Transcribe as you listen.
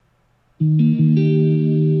When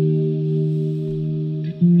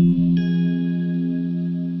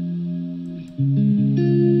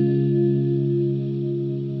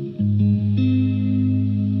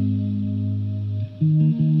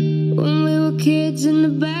we were kids in the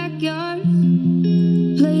backyard,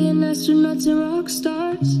 playing astronauts and rock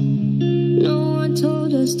stars, no one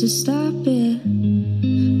told us to stop it,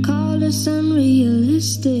 called us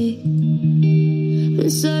unrealistic. Then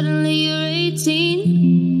suddenly you're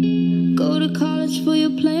 18, go to college for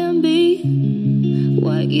your plan B.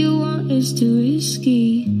 What you want is too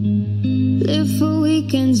risky, live for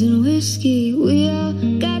weekends and whiskey. We all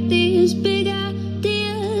got these big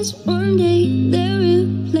ideas, one day they're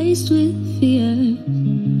replaced with fear.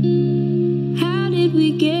 How did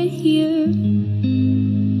we get here?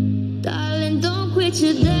 Darling, don't quit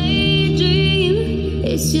your daydream,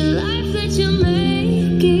 it's your life that you're making.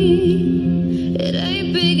 It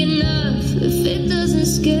ain't big enough if it doesn't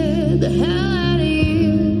scare the hell out of you.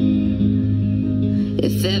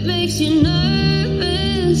 If it makes you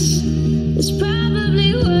nervous, it's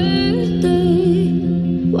probably worth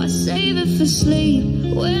it. Why save it for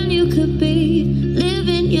sleep when you could be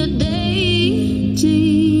living your daydream?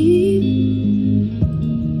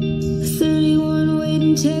 31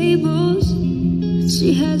 waiting tables,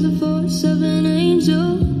 she has the voice of an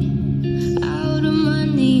angel, out of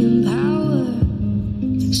money and power.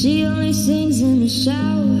 She only sings in the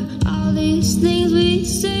shower. All these things we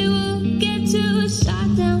say will get to are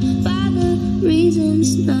shot down by the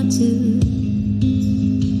reasons not to.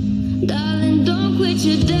 Darling, don't quit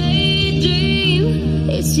your daydream,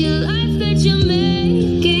 it's your life that you're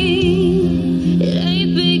making. It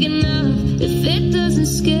ain't big enough if it doesn't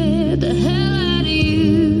scare the hell out of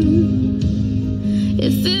you.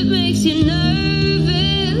 If it makes you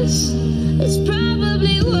nervous, it's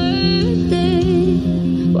probably worth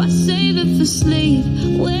it. Why save it for sleep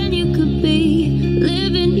when you could be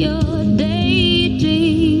living your daydream?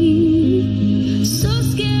 So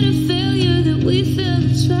scared of failure that we fail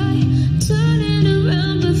to try, turning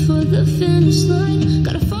around before the finish line.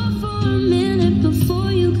 Gotta fall for a minute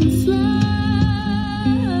before you can fly.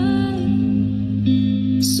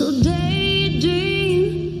 So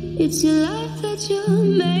daydream, it's your life that you're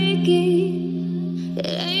making. It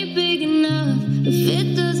ain't big enough if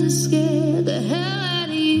it doesn't scare the hell out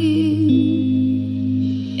of you.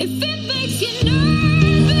 If it